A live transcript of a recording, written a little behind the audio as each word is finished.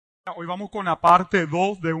Hoy vamos con la parte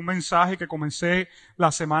 2 de un mensaje que comencé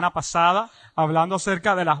la semana pasada, hablando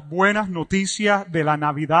acerca de las buenas noticias de la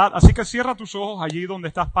Navidad. Así que cierra tus ojos allí donde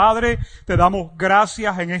estás, Padre. Te damos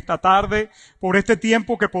gracias en esta tarde por este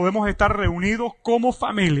tiempo que podemos estar reunidos como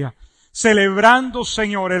familia, celebrando,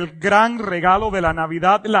 Señor, el gran regalo de la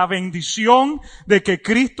Navidad, la bendición de que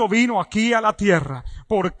Cristo vino aquí a la tierra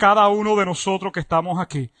por cada uno de nosotros que estamos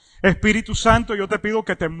aquí. Espíritu Santo, yo te pido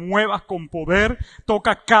que te muevas con poder,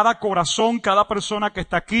 toca cada corazón, cada persona que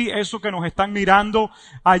está aquí, eso que nos están mirando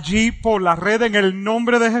allí por la red, en el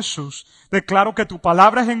nombre de Jesús. Declaro que tu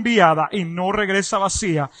palabra es enviada y no regresa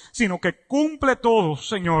vacía, sino que cumple todo,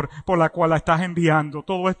 Señor, por la cual la estás enviando.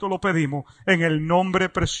 Todo esto lo pedimos en el nombre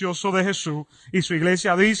precioso de Jesús. Y su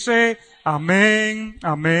iglesia dice, amén,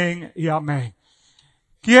 amén y amén.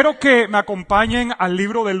 Quiero que me acompañen al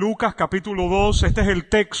libro de Lucas capítulo 2. Este es el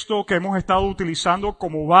texto que hemos estado utilizando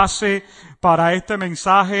como base para este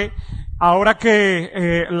mensaje. Ahora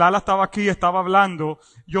que Lala estaba aquí, estaba hablando,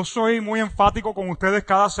 yo soy muy enfático con ustedes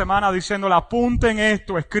cada semana diciéndole apunten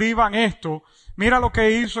esto, escriban esto. Mira lo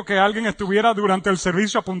que hizo que alguien estuviera durante el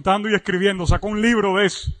servicio apuntando y escribiendo. Sacó un libro de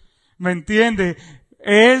eso. ¿Me entiende?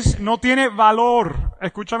 No tiene valor,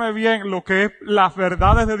 escúchame bien, lo que es las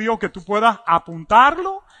verdades de Dios, que tú puedas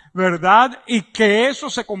apuntarlo, ¿verdad? Y que eso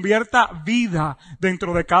se convierta vida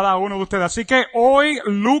dentro de cada uno de ustedes. Así que hoy,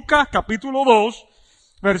 Lucas capítulo 2,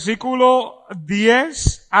 versículo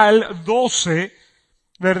 10 al 12,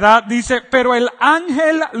 ¿verdad? Dice, pero el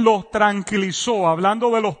ángel los tranquilizó, hablando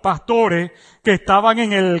de los pastores que estaban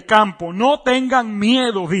en el campo. No tengan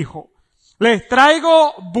miedo, dijo. Les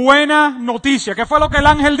traigo buenas noticias. ¿Qué fue lo que el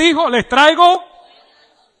ángel dijo? Les traigo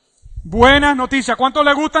buenas noticias. ¿Cuántos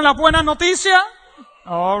les gustan las buenas noticias?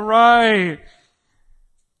 All right.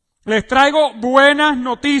 Les traigo buenas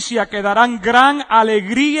noticias que darán gran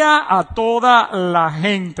alegría a toda la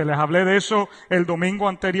gente. Les hablé de eso el domingo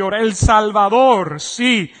anterior. El Salvador,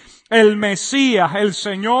 sí, el Mesías, el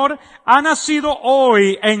Señor, ha nacido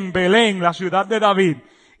hoy en Belén, la ciudad de David.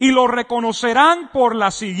 Y lo reconocerán por la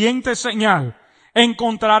siguiente señal.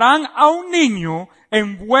 Encontrarán a un niño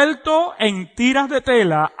envuelto en tiras de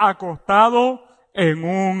tela, acostado en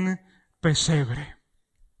un pesebre.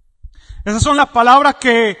 Esas son las palabras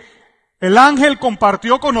que el ángel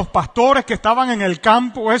compartió con los pastores que estaban en el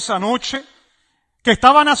campo esa noche, que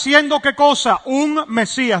estaban haciendo ¿qué cosa? Un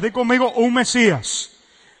Mesías. Di conmigo, un Mesías.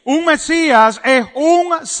 Un Mesías es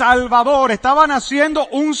un Salvador. Estaban haciendo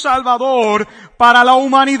un Salvador para la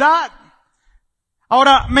humanidad.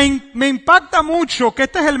 Ahora, me impacta mucho que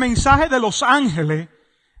este es el mensaje de los ángeles.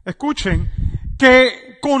 Escuchen,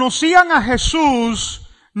 que conocían a Jesús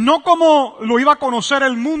no como lo iba a conocer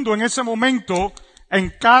el mundo en ese momento, en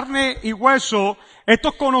carne y hueso.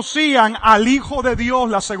 Estos conocían al Hijo de Dios,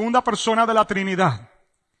 la segunda persona de la Trinidad.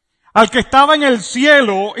 Al que estaba en el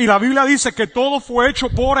cielo, y la Biblia dice que todo fue hecho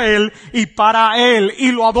por Él y para Él,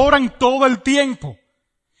 y lo adoran todo el tiempo.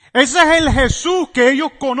 Ese es el Jesús que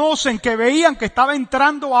ellos conocen, que veían que estaba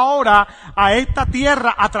entrando ahora a esta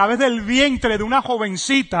tierra a través del vientre de una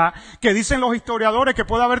jovencita que dicen los historiadores que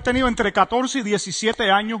puede haber tenido entre 14 y 17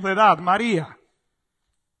 años de edad, María.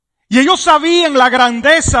 Y ellos sabían la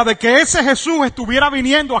grandeza de que ese Jesús estuviera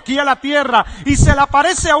viniendo aquí a la tierra y se le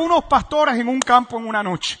aparece a unos pastores en un campo en una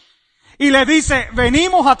noche. Y le dice,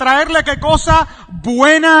 venimos a traerle ¿qué cosa?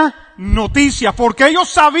 Buena noticia. Porque ellos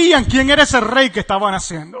sabían quién era ese rey que estaban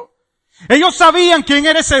haciendo. Ellos sabían quién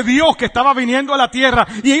era ese Dios que estaba viniendo a la tierra.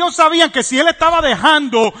 Y ellos sabían que si Él estaba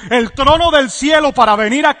dejando el trono del cielo para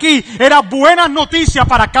venir aquí, era buena noticia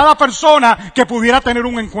para cada persona que pudiera tener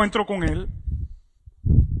un encuentro con Él.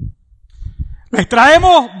 Les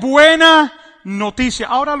traemos buena noticia.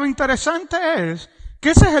 Ahora lo interesante es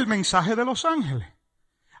que ese es el mensaje de los ángeles.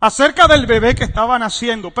 Acerca del bebé que estaba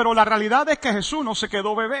naciendo, pero la realidad es que Jesús no se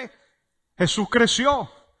quedó bebé. Jesús creció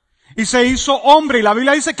y se hizo hombre, y la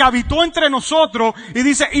Biblia dice que habitó entre nosotros, y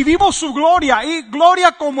dice, y vimos su gloria, y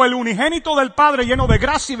gloria como el unigénito del Padre, lleno de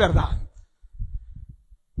gracia y verdad.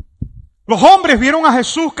 Los hombres vieron a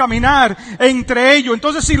Jesús caminar entre ellos.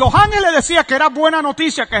 Entonces, si los ángeles decían que era buena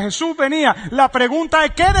noticia que Jesús venía, la pregunta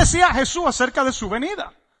es, ¿qué decía Jesús acerca de su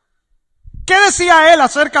venida? ¿Qué decía Él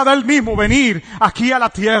acerca de Él mismo venir aquí a la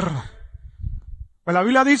tierra? Pues la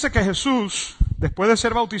Biblia dice que Jesús, después de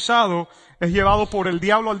ser bautizado, es llevado por el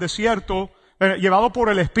diablo al desierto, llevado por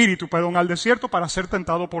el Espíritu, al desierto para ser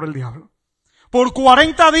tentado por el diablo. Por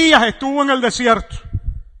 40 días estuvo en el desierto.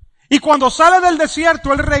 Y cuando sale del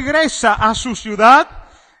desierto, Él regresa a su ciudad,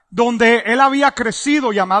 donde Él había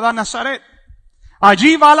crecido, llamada Nazaret.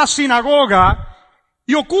 Allí va a la sinagoga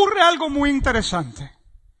y ocurre algo muy interesante.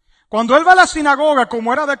 Cuando él va a la sinagoga,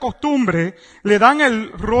 como era de costumbre, le dan el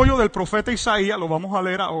rollo del profeta Isaías, lo vamos a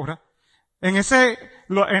leer ahora. En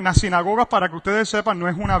las sinagogas, para que ustedes sepan, no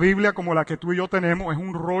es una Biblia como la que tú y yo tenemos, es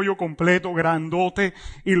un rollo completo, grandote,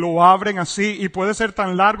 y lo abren así, y puede ser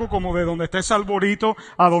tan largo como de donde está ese arbolito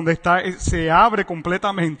a donde está, se abre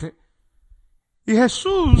completamente. Y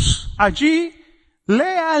Jesús allí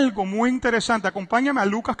lee algo muy interesante. Acompáñame a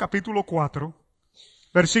Lucas capítulo 4,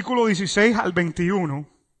 versículo 16 al 21.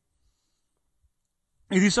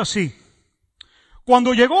 Y dice así: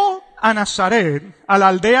 cuando llegó a Nazaret, a la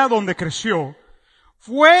aldea donde creció,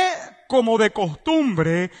 fue como de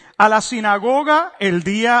costumbre a la sinagoga el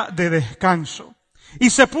día de descanso, y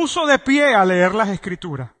se puso de pie a leer las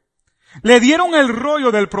Escrituras. Le dieron el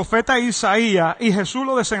rollo del profeta Isaías, y Jesús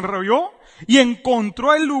lo desenrolló y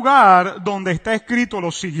encontró el lugar donde está escrito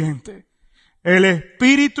lo siguiente: el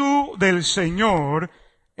Espíritu del Señor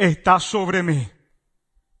está sobre mí,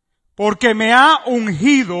 porque me ha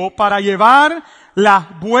ungido para llevar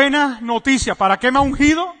las buenas noticias. ¿Para qué me ha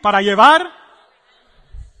ungido? Para llevar,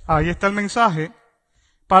 ahí está el mensaje,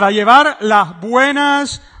 para llevar las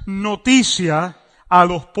buenas noticias a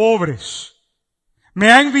los pobres.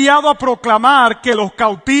 Me ha enviado a proclamar que los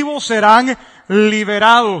cautivos serán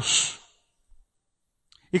liberados,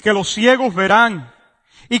 y que los ciegos verán,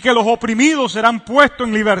 y que los oprimidos serán puestos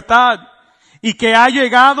en libertad, y que ha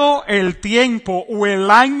llegado el tiempo o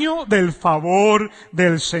el año del favor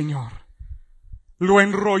del Señor. Lo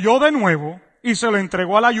enrolló de nuevo y se lo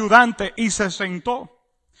entregó al ayudante y se sentó.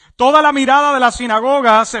 Toda la mirada de la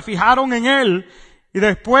sinagoga se fijaron en él, y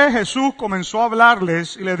después Jesús comenzó a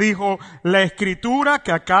hablarles y les dijo: la escritura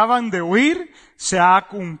que acaban de oír se ha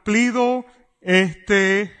cumplido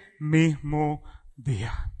este mismo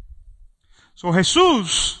día.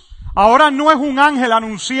 Jesús ahora no es un ángel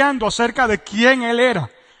anunciando acerca de quién él era.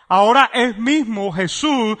 Ahora es mismo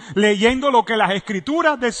Jesús leyendo lo que las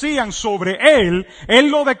Escrituras decían sobre él. Él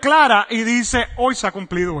lo declara y dice: hoy se ha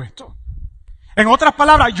cumplido esto. En otras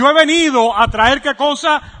palabras, yo he venido a traer, ¿qué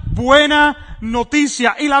cosa? Buena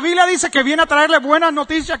noticia. Y la Biblia dice que viene a traerle buenas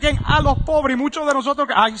noticias a los pobres. Y muchos de nosotros,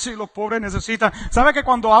 ay, sí, los pobres necesitan. ¿Sabe que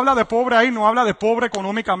cuando habla de pobre ahí no habla de pobre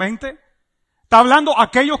económicamente? Está hablando de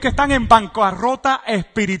aquellos que están en bancarrota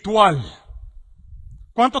espiritual.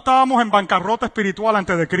 ¿Cuántos estábamos en bancarrota espiritual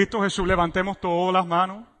antes de Cristo Jesús? Levantemos todas las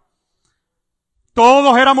manos.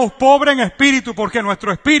 Todos éramos pobres en espíritu porque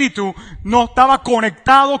nuestro espíritu no estaba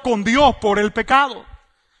conectado con Dios por el pecado.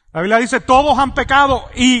 La Biblia dice: todos han pecado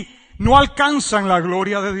y no alcanzan la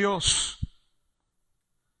gloria de Dios.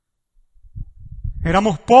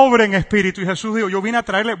 Éramos pobres en espíritu y Jesús dijo: yo vine a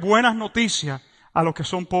traerle buenas noticias a los que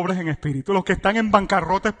son pobres en espíritu, los que están en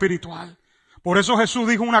bancarrota espiritual. Por eso Jesús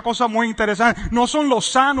dijo una cosa muy interesante: no son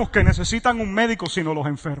los sanos que necesitan un médico, sino los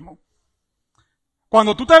enfermos.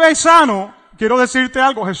 Cuando tú te ves sano, quiero decirte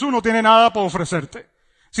algo: Jesús no tiene nada para ofrecerte.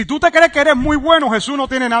 Si tú te crees que eres muy bueno, Jesús no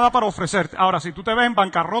tiene nada para ofrecerte. Ahora, si tú te ves en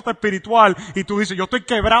bancarrota espiritual y tú dices: yo estoy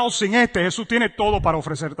quebrado sin Jesús tiene todo para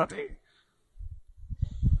ofrecerte a ti.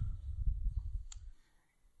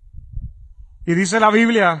 Y dice la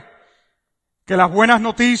Biblia que las buenas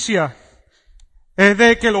noticias es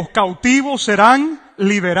de que los cautivos serán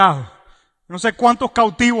liberados. No sé cuántos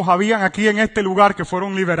cautivos habían aquí en este lugar que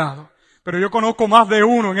fueron liberados, pero yo conozco más de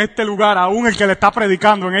uno en este lugar, aún el que le está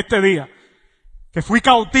predicando en este día, que fui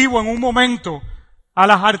cautivo en un momento a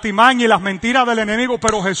las artimañas y las mentiras del enemigo,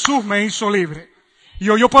 pero Jesús me hizo libre. Y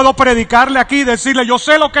yo puedo predicarle aquí y decirle: yo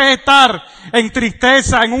sé lo que es estar en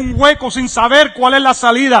tristeza, en un hueco, sin saber cuál es la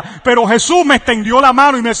salida, pero Jesús me extendió la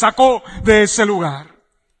mano y me sacó de ese lugar.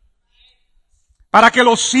 Para que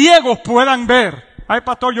los ciegos puedan ver. Ay,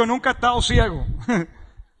 pastor, yo nunca he estado ciego.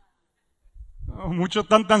 Muchos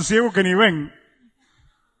están tan ciegos que ni ven.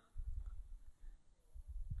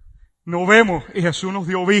 No vemos y Jesús nos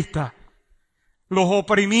dio vista. Los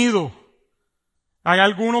oprimidos. Hay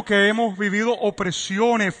algunos que hemos vivido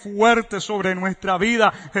opresiones fuertes sobre nuestra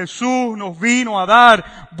vida. Jesús nos vino a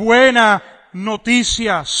dar buenas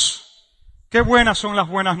noticias. Qué buenas son las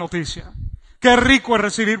buenas noticias. Qué rico es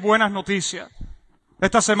recibir buenas noticias.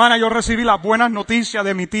 Esta semana yo recibí las buenas noticias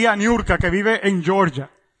de mi tía Niurka, que vive en Georgia.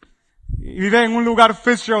 Y vive en un lugar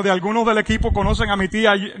Fitzgerald, de algunos del equipo conocen a mi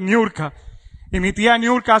tía Niurka. Y mi tía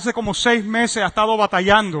Niurka hace como 6 meses ha estado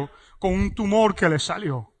batallando con un tumor que le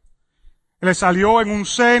salió. Le salió en un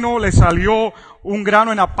seno, le salió un grano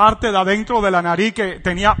en la parte de adentro de la nariz, que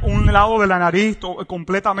tenía un lado de la nariz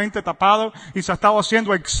completamente tapado, y se ha estado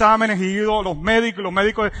haciendo exámenes y ido a los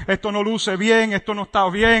médicos, esto no luce bien, esto no está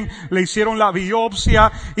bien, le hicieron la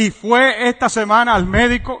biopsia y fue esta semana al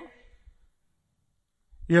médico.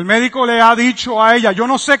 Y el médico le ha dicho a ella, yo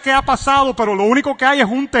no sé qué ha pasado, pero lo único que hay es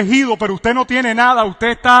un tejido, pero usted no tiene nada, usted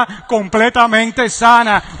está completamente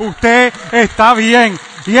sana, usted está bien.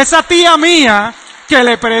 Y esa tía mía que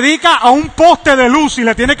le predica a un poste de luz y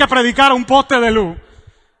le tiene que predicar a un poste de luz,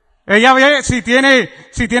 ella ve si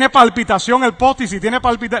tiene palpitación el poste y si tiene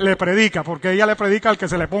palpitación, le predica, porque ella le predica al que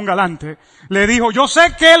se le ponga delante. Le dijo, yo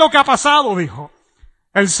sé qué es lo que ha pasado, dijo.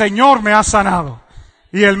 El Señor me ha sanado.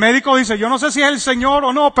 Y el médico dice, yo no sé si es el Señor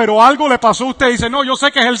o no, pero algo le pasó a usted. Dice, no, yo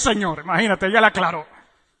sé que es el Señor. Imagínate, ella le aclaró.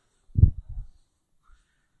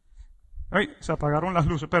 Ay, se apagaron las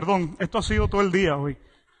luces. Perdón, esto ha sido todo el día hoy.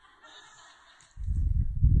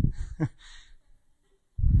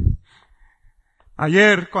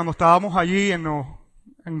 Ayer, cuando estábamos allí en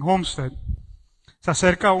Homestead, se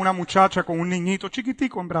acerca una muchacha con un niñito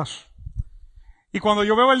chiquitico en brazos. Y cuando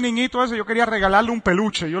yo veo el niñito ese, yo quería regalarle un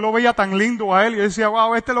peluche. Yo lo veía tan lindo a él y decía,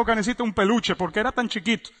 wow, este es lo que necesita, un peluche, porque era tan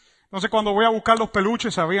chiquito. Entonces cuando voy a buscar los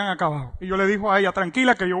peluches se habían acabado. Y yo le dijo a ella,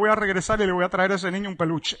 tranquila que yo voy a regresar y le voy a traer a ese niño un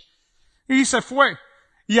peluche. Y se fue.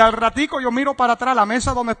 Y al ratico yo miro para atrás la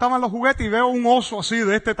mesa donde estaban los juguetes y veo un oso así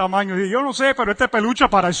de este tamaño. Y yo no sé, pero este peluche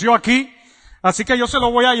apareció aquí. Así que yo se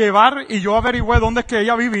lo voy a llevar y yo averigüé dónde es que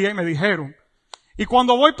ella vivía y me dijeron. Y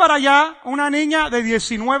cuando voy para allá, una niña de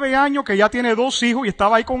 19 años que ya tiene 2 hijos y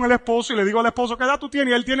estaba ahí con el esposo y le digo al esposo, ¿qué edad tú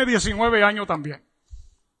tienes? Y él tiene 19 años también.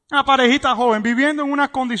 Una parejita joven viviendo en unas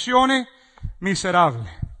condiciones miserables.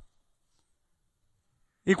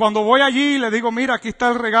 Y cuando voy allí le digo, mira, aquí está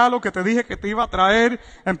el regalo que te dije que te iba a traer.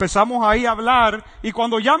 Empezamos ahí a hablar y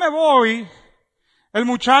cuando ya me voy, el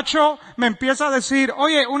muchacho me empieza a decir,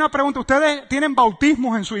 oye, una pregunta, ¿ustedes tienen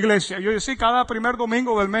bautismos en su iglesia? Y yo digo, sí, cada primer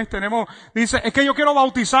domingo del mes tenemos, dice, es que yo quiero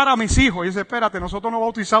bautizar a mis hijos. Y dice, espérate, nosotros no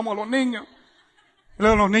bautizamos a los niños. Le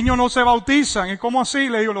digo, los niños no se bautizan. ¿Y cómo así?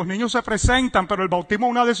 Le digo, los niños se presentan, pero el bautismo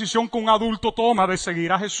es una decisión que un adulto toma de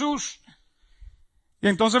seguir a Jesús. Y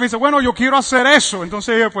entonces me dice, bueno, yo quiero hacer eso.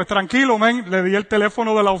 Entonces yo, pues tranquilo, men, le di el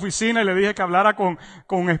teléfono de la oficina y le dije que hablara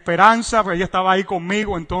con Esperanza, pues ella estaba ahí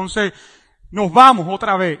conmigo, entonces nos vamos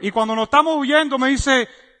otra vez. Y cuando nos estamos huyendo me dice,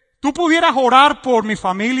 ¿tú pudieras orar por mi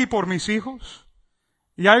familia y por mis hijos?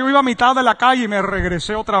 Y ahí yo iba a mitad de la calle y me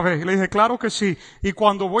regresé otra vez. Y le dije, claro que sí. Y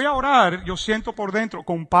cuando voy a orar, yo siento por dentro,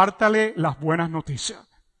 compártale las buenas noticias.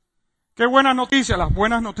 ¿Qué buenas noticias? Las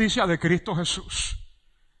buenas noticias de Cristo Jesús.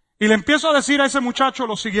 Y le empiezo a decir a ese muchacho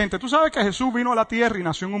lo siguiente, tú sabes que Jesús vino a la tierra y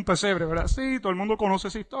nació en un pesebre, ¿verdad? Sí, todo el mundo conoce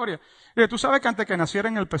esa historia. Y tú sabes que antes que naciera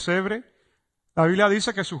en el pesebre, la Biblia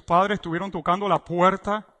dice que sus padres estuvieron tocando la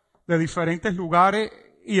puerta de diferentes lugares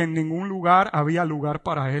y en ningún lugar había lugar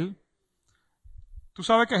para él. ¿Tú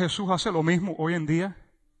sabes que Jesús hace lo mismo hoy en día?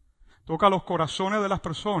 Toca los corazones de las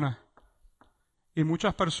personas y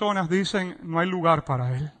muchas personas dicen no hay lugar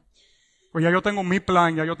para él. Pues ya yo tengo mi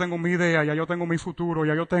plan, ya yo tengo mi idea, ya yo tengo mi futuro,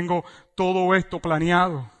 ya yo tengo todo esto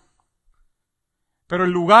planeado. Pero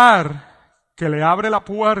el lugar que le abre la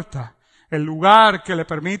puerta, el lugar que le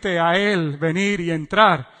permite a él venir y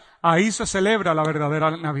entrar, ahí se celebra la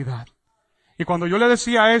verdadera Navidad. Y cuando yo le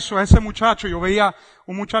decía eso a ese muchacho, yo veía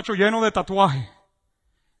un muchacho lleno de tatuajes.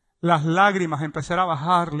 Las lágrimas empezar a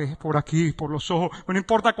bajarle por aquí, por los ojos. No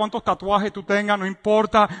importa cuántos tatuajes tú tengas, no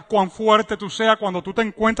importa cuán fuerte tú seas, cuando tú te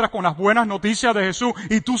encuentras con las buenas noticias de Jesús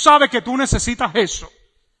y tú sabes que tú necesitas eso.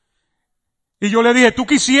 Y yo le dije, ¿tú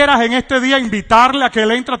quisieras en este día invitarle a que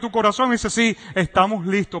él entre a tu corazón? Y dice, sí, estamos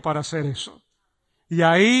listos para hacer eso. Y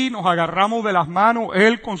ahí nos agarramos de las manos,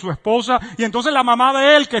 él con su esposa, y entonces la mamá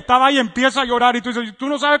de él que estaba ahí empieza a llorar y tú dices, tú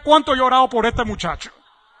no sabes cuánto he llorado por este muchacho.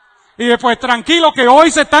 Y después, tranquilo que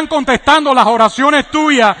hoy se están contestando las oraciones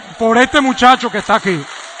tuyas por este muchacho que está aquí.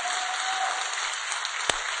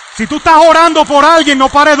 Si tú estás orando por alguien, no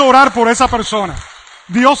pares de orar por esa persona.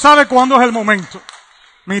 Dios sabe cuándo es el momento.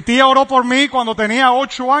 Mi tía oró por mí cuando tenía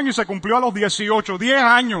 8 años y se cumplió a los 18, 10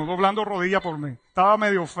 años doblando rodillas por mí. Estaba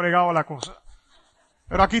medio fregado la cosa.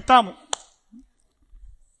 Pero aquí estamos.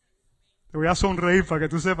 Te voy a sonreír para que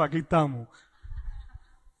tú sepas, aquí estamos.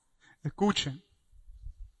 Escuchen.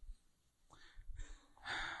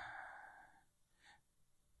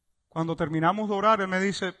 Cuando terminamos de orar, él me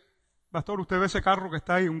dice, pastor, usted ve ese carro que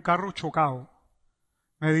está ahí, un carro chocado.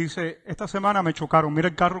 Me dice, esta semana me chocaron, mira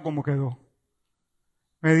el carro como quedó.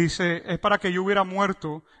 Me dice, es para que yo hubiera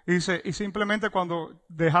muerto. Y dice, y simplemente cuando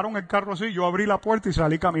dejaron el carro así, yo abrí la puerta y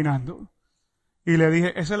salí caminando. Y le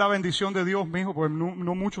dije, esa es la bendición de Dios, mijo, pues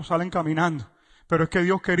no muchos salen caminando. Pero es que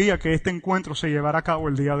Dios quería que este encuentro se llevara a cabo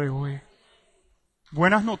el día de hoy.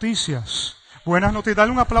 Buenas noticias. Buenas noticias.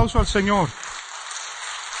 Dale un aplauso al Señor.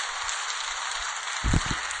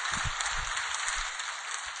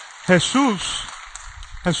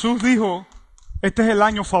 Jesús dijo, este es el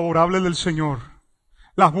año favorable del Señor.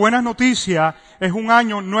 Las buenas noticias es un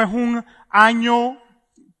año, no es un año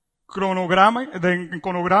cronograma,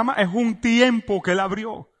 es un tiempo que Él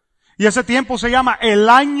abrió. Y ese tiempo se llama el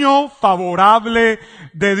año favorable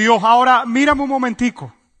de Dios. Ahora, mírame un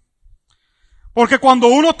momentico. Porque cuando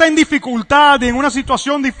uno está en dificultad y en una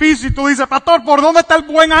situación difícil, tú dices, pastor, ¿por dónde está el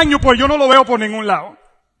buen año? Pues yo no lo veo por ningún lado.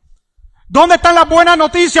 ¿Dónde están las buenas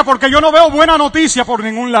noticias? Porque yo no veo buena noticia por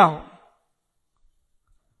ningún lado.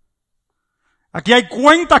 Aquí hay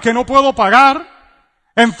cuentas que no puedo pagar,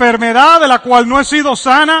 enfermedad de la cual no he sido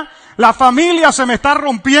sana, la familia se me está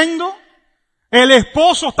rompiendo, el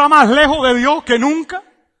esposo está más lejos de Dios que nunca.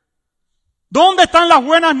 ¿Dónde están las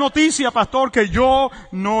buenas noticias, pastor? Que yo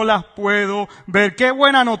no las puedo ver. Qué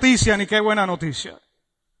buena noticia, ni qué buena noticia.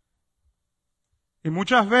 Y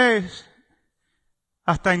muchas veces,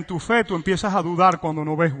 hasta en tu fe, tú empiezas a dudar cuando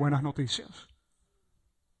no ves buenas noticias.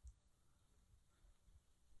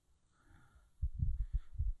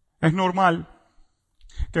 Es normal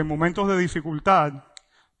que en momentos de dificultad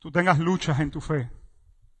tú tengas luchas en tu fe.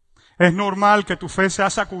 Es normal que tu fe sea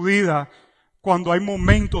sacudida cuando hay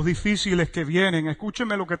momentos difíciles que vienen.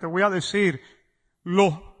 Escúcheme lo que te voy a decir.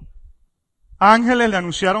 Los ángeles le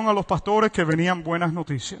anunciaron a los pastores que venían buenas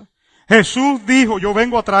noticias. Jesús dijo, yo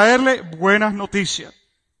vengo a traerle buenas noticias.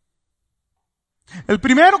 El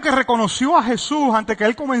primero que reconoció a Jesús antes que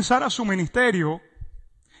Él comenzara su ministerio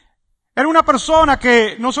era una persona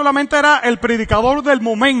que no solamente era el predicador del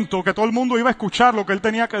momento, que todo el mundo iba a escuchar lo que Él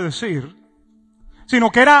tenía que decir,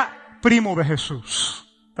 sino que era primo de Jesús.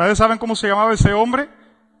 ¿Ustedes saben cómo se llamaba ese hombre?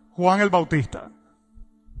 Juan el Bautista.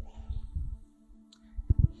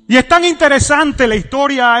 Y es tan interesante la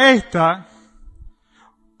historia esta,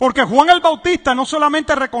 porque Juan el Bautista no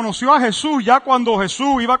solamente reconoció a Jesús ya cuando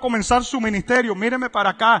Jesús iba a comenzar su ministerio. Míreme para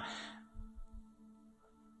acá.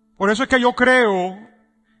 Por eso es que yo creo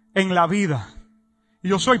en la vida. Y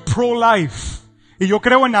yo soy pro-life. Y yo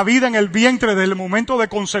creo en la vida en el vientre del momento de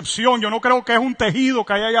concepción. Yo no creo que es un tejido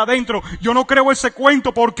que hay allá adentro. Yo no creo ese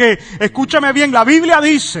cuento porque, escúchame bien, la Biblia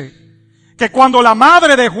dice que cuando la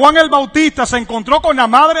madre de Juan el Bautista se encontró con la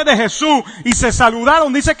madre de Jesús y se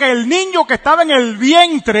saludaron, dice que el niño que estaba en el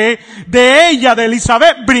vientre de ella, de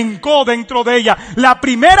Elizabeth, brincó dentro de ella. La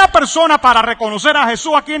primera persona para reconocer a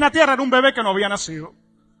Jesús aquí en la tierra era un bebé que no había nacido.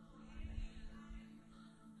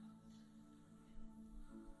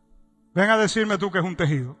 Ven a decirme tú que es un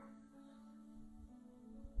tejido.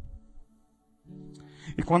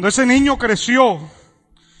 Y cuando ese niño creció,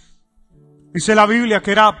 dice la Biblia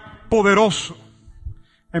que era poderoso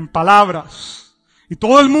en palabras. Y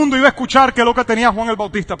todo el mundo iba a escuchar qué es lo que tenía Juan el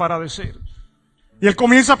Bautista para decir. Y él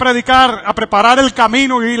comienza a predicar, a preparar el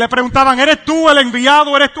camino y le preguntaban, ¿eres tú el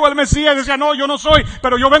enviado? ¿Eres tú el Mesías? Y decía, no, yo no soy,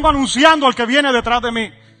 pero yo vengo anunciando al que viene detrás de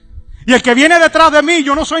mí. Y el que viene detrás de mí,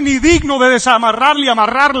 yo no soy ni digno de desamarrarle y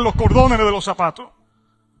amarrarle los cordones de los zapatos.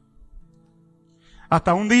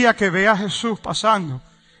 Hasta un día que ve a Jesús pasando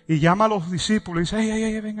y llama a los discípulos y dice,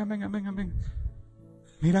 ey, vengan.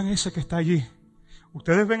 Miran ese que está allí.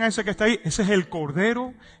 Ustedes ven a ese que está ahí. Ese es el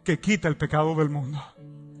Cordero que quita el pecado del mundo.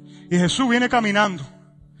 Y Jesús viene caminando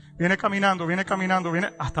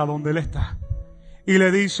hasta donde Él está. Y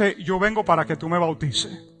le dice, yo vengo para que tú me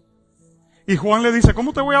bautices. Y Juan le dice,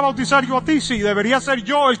 ¿cómo te voy a bautizar yo a ti si debería ser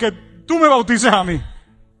yo el que tú me bautices a mí?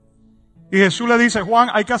 Y Jesús le dice, Juan,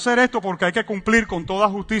 hay que hacer esto porque hay que cumplir con toda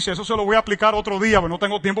justicia. Eso se lo voy a aplicar otro día, pero no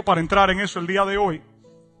tengo tiempo para entrar en eso el día de hoy.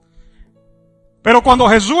 Pero cuando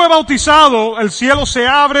Jesús es bautizado, el cielo se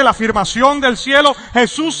abre, la afirmación del cielo,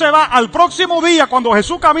 Jesús se va. Al próximo día, cuando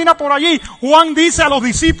Jesús camina por allí, Juan dice a los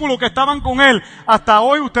discípulos que estaban con él, hasta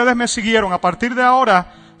hoy ustedes me siguieron, a partir de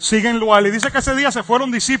ahora síguenlo a él. Y dice que ese día se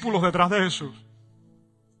fueron discípulos detrás de Jesús.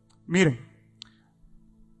 Miren,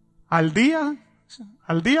 al día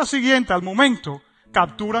siguiente, al momento,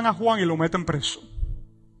 capturan a Juan y lo meten preso.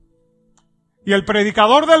 Y el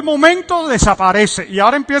predicador del momento desaparece. Y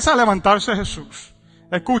ahora empieza a levantarse Jesús.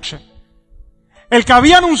 Escuchen. El que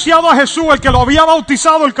había anunciado a Jesús, el que lo había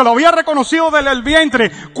bautizado, el que lo había reconocido desde el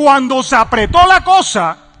vientre, cuando se apretó la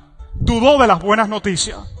cosa, dudó de las buenas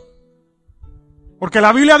noticias. Porque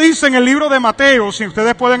la Biblia dice en el libro de Mateo, si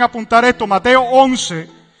ustedes pueden apuntar esto, Mateo 11,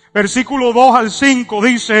 versículo 2 al 5,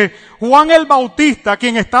 dice, Juan el Bautista,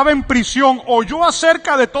 quien estaba en prisión, oyó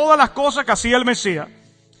acerca de todas las cosas que hacía el Mesías.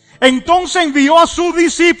 Entonces envió a sus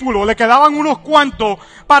discípulos, le quedaban unos cuantos,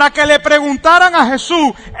 para que le preguntaran a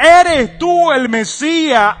Jesús, ¿eres tú el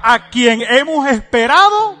Mesías a quien hemos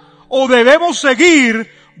esperado o debemos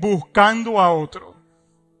seguir buscando a otro?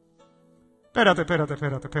 Espérate.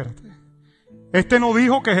 Este no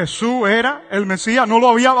dijo que Jesús era el Mesías, no lo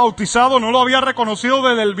había bautizado, no lo había reconocido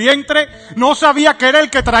desde el vientre, no sabía que era el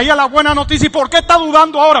que traía la buena noticia. ¿Y por qué está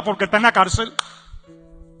dudando ahora? Porque está en la cárcel.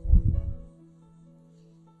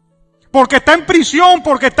 Porque está en prisión,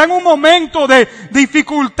 porque está en un momento de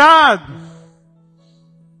dificultad.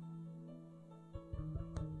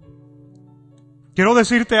 Quiero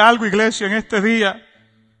decirte algo, iglesia, en este día.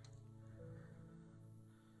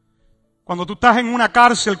 Cuando tú estás en una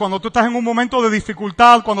cárcel, cuando tú estás en un momento de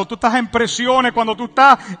dificultad, cuando tú estás en presiones, cuando tú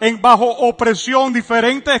estás bajo opresión,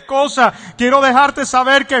 diferentes cosas, quiero dejarte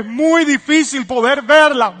saber que es muy difícil poder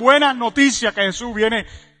ver las buenas noticias que Jesús viene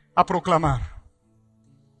a proclamar.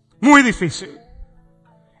 Muy difícil.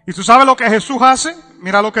 ¿Y tú sabes lo que Jesús hace?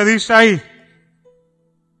 Mira lo que dice ahí.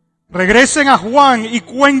 Regresen a Juan y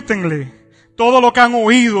cuéntenle todo lo que han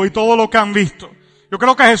oído y todo lo que han visto. Yo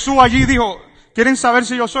creo que Jesús allí dijo, ¿quieren saber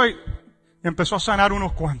si yo soy? Y empezó a sanar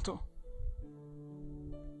unos cuantos.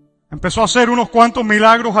 Empezó a hacer unos cuantos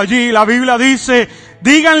milagros allí. La Biblia dice,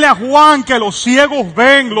 díganle a Juan que los ciegos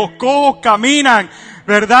ven, los cojos caminan,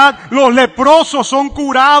 ¿verdad? Los leprosos son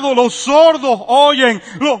curados, los sordos oyen,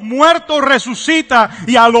 los muertos resucitan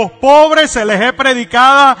y a los pobres se les es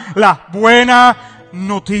predicada las buenas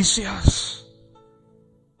noticias.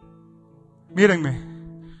 Mírenme,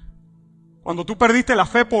 cuando tú perdiste la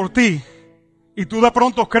fe por ti, y tú de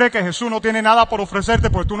pronto crees que Jesús no tiene nada por ofrecerte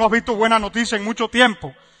porque tú no has visto buena noticia en mucho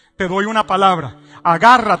tiempo, te doy una palabra.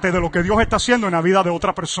 Agárrate de lo que Dios está haciendo en la vida de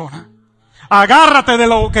otra persona. Agárrate de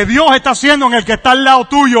lo que Dios está haciendo en el que está al lado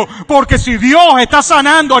tuyo. Porque si Dios está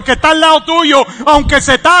sanando al que está al lado tuyo, aunque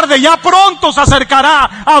se tarde, ya pronto se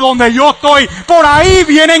acercará a donde yo estoy. Por ahí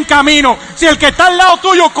viene en camino. Si el que está al lado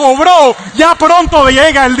tuyo cobró, ya pronto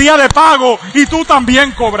llega el día de pago y tú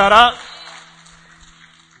también cobrarás.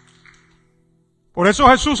 Por eso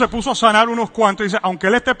Jesús se puso a sanar unos cuantos y dice, aunque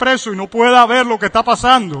él esté preso y no pueda ver lo que está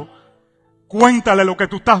pasando, cuéntale lo que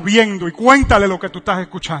tú estás viendo y cuéntale lo que tú estás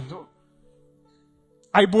escuchando.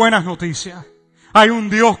 Hay buenas noticias. Hay un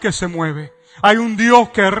Dios que se mueve. Hay un Dios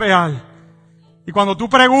que es real. Y cuando tú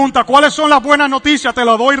preguntas, ¿cuáles son las buenas noticias? Te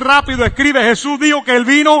lo doy rápido, escribe. Jesús dijo que él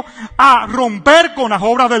vino a romper con las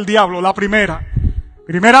obras del diablo, la primera.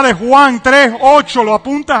 Primera de Juan 3:8, lo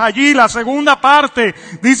apuntas allí, la segunda parte,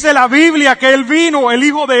 dice la Biblia que él vino, el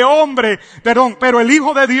Hijo de Hombre, pero el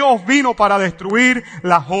Hijo de Dios vino para destruir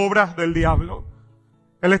las obras del diablo.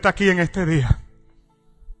 Él está aquí en este día.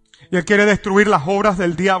 Y él quiere destruir las obras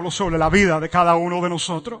del diablo sobre la vida de cada uno de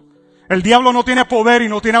nosotros. El diablo no tiene poder y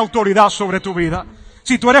no tiene autoridad sobre tu vida.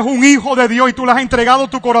 Si tú eres un hijo de Dios y tú le has entregado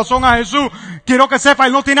tu corazón a Jesús, quiero que sepas,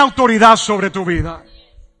 él no tiene autoridad sobre tu vida.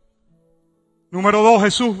 Número 2,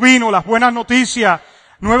 Jesús vino, las buenas noticias,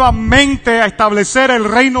 nuevamente a establecer el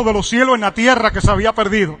reino de los cielos en la tierra que se había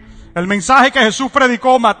perdido. El mensaje que Jesús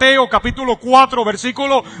predicó, Mateo capítulo 4,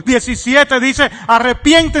 versículo 17, dice,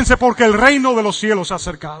 arrepiéntense porque el reino de los cielos se ha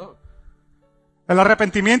acercado. El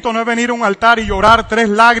arrepentimiento no es venir a un altar y llorar 3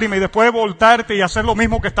 lágrimas y después voltarte y hacer lo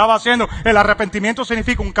mismo que estaba haciendo. El arrepentimiento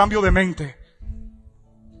significa un cambio de mente.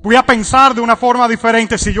 Voy a pensar de una forma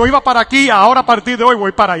diferente. Si yo iba para aquí, ahora a partir de hoy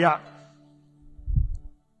voy para allá.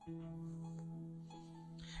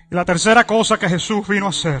 Y la tercera cosa que Jesús vino a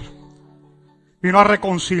hacer, vino a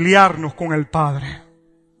reconciliarnos con el Padre.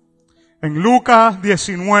 En Lucas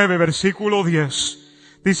 19, versículo 10,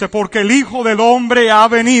 dice, porque el Hijo del Hombre ha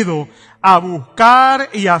venido a buscar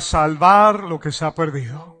y a salvar lo que se ha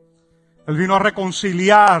perdido. Él vino a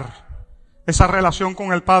reconciliar esa relación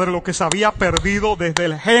con el Padre, lo que se había perdido desde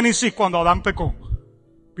el Génesis cuando Adán pecó.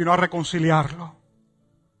 Vino a reconciliarlo.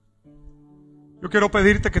 Yo quiero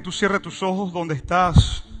pedirte que tú cierres tus ojos donde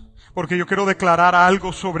estás, porque yo quiero declarar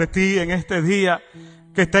algo sobre ti en este día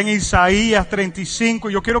que está en Isaías 35.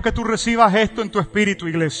 Yo quiero que tú recibas esto en tu espíritu,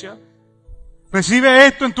 iglesia. Recibe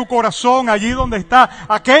esto en tu corazón, allí donde está.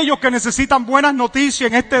 Aquellos que necesitan buenas noticias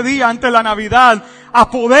en este día, antes de la Navidad,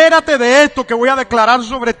 apodérate de esto que voy a declarar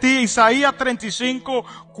sobre ti. Isaías 35,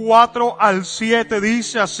 4 al 7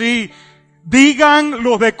 dice así, digan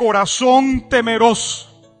los de corazón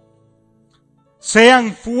temeroso,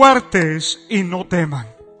 sean fuertes y no teman.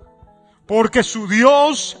 Porque su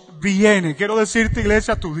Dios viene. Quiero decirte,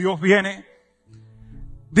 iglesia, tu Dios viene.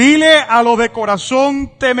 Dile a los de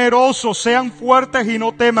corazón temeroso, sean fuertes y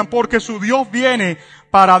no teman, porque su Dios viene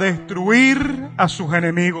para destruir a sus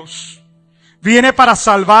enemigos. Viene para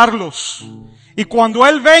salvarlos. Y cuando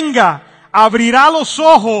Él venga, abrirá los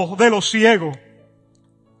ojos de los ciegos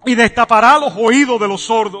y destapará los oídos de los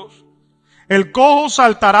sordos. El cojo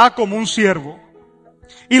saltará como un ciervo.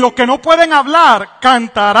 Y los que no pueden hablar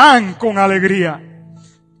cantarán con alegría.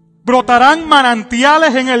 Brotarán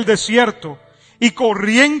manantiales en el desierto y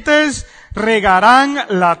corrientes regarán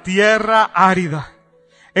la tierra árida.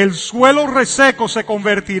 El suelo reseco se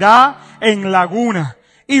convertirá en laguna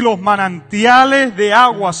y los manantiales de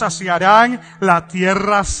agua saciarán la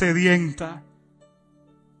tierra sedienta.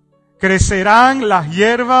 Crecerán las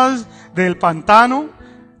hierbas del pantano,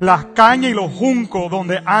 las cañas y los juncos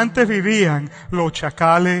donde antes vivían los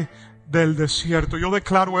chacales del desierto. Yo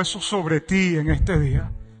declaro eso sobre ti en este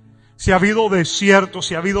día. Si ha habido desierto,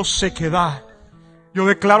 si ha habido sequedad, yo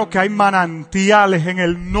declaro que hay manantiales en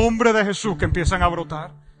el nombre de Jesús que empiezan a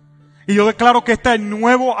brotar. Y yo declaro que este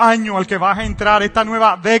nuevo año al que vas a entrar, esta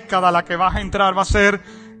nueva década a la que vas a entrar, va a ser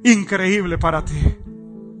increíble para ti.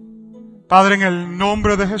 Padre, en el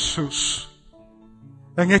nombre de Jesús,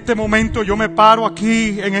 en este momento yo me paro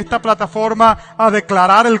aquí en esta plataforma a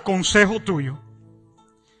declarar el consejo tuyo.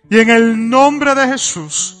 Y en el nombre de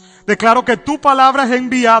Jesús, declaro que tu palabra es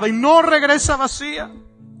enviada y no regresa vacía,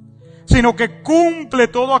 sino que cumple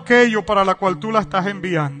todo aquello para la cual tú la estás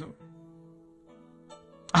enviando.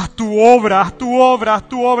 Haz tu obra, haz tu obra, haz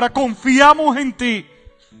tu obra. Confiamos en ti,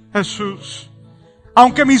 Jesús.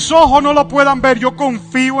 Aunque mis ojos no lo puedan ver, yo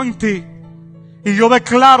confío en ti. Y yo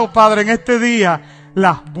declaro, Padre, en este día,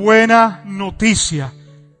 las buenas noticias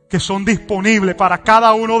que son disponibles para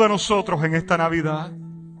cada uno de nosotros en esta Navidad.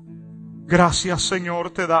 Gracias,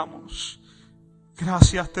 Señor, te damos.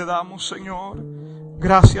 Gracias te damos, Señor.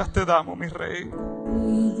 Gracias te damos, mi Rey.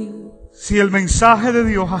 Si el mensaje de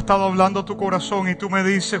Dios ha estado hablando a tu corazón y tú me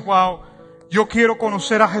dices, wow, yo quiero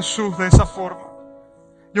conocer a Jesús de esa forma.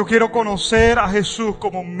 Yo quiero conocer a Jesús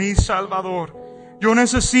como mi Salvador. Yo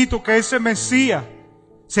necesito que ese Mesías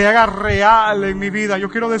se haga real en mi vida. Yo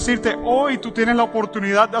quiero decirte, hoy tú tienes la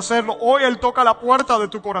oportunidad de hacerlo. Hoy Él toca la puerta de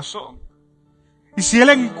tu corazón. Y si Él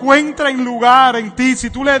encuentra en lugar en ti, si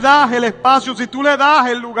tú le das el espacio, si tú le das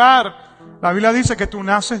el lugar, la Biblia dice que tú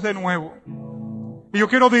naces de nuevo. Y yo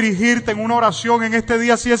quiero dirigirte en una oración en este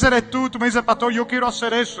día. Si ese eres tú me dices, pastor, yo quiero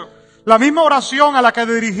hacer eso. La misma oración a la que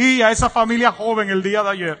dirigí a esa familia joven el día de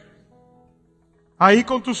ayer. Ahí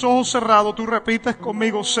con tus ojos cerrados, tú repites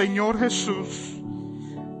conmigo, Señor Jesús,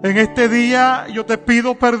 en este día yo te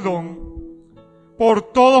pido perdón por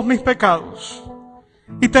todos mis pecados.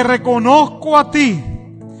 Y te reconozco a ti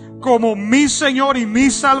como mi Señor y mi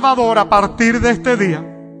Salvador a partir de este día.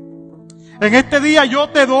 En este día yo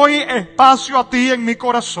te doy espacio a ti en mi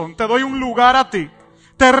corazón. Te doy un lugar a ti.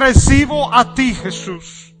 Te recibo a ti,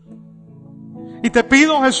 Jesús. Y te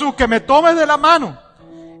pido, Jesús, que me tomes de la mano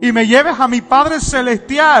y me lleves a mi Padre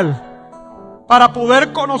Celestial para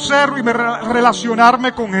poder conocerlo y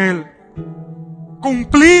relacionarme con Él.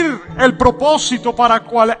 Cumplir el propósito para el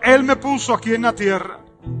cual Él me puso aquí en la tierra.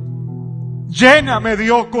 Lléname,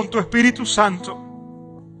 Dios, con tu Espíritu Santo.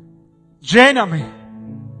 Lléname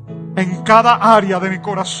en cada área de mi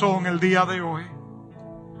corazón el día de hoy.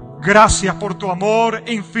 Gracias por tu amor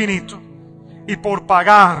infinito y por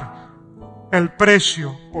pagar el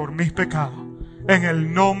precio por mis pecados. En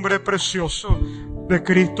el nombre precioso de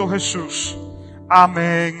Cristo Jesús.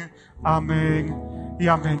 Amén, amén y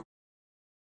amén.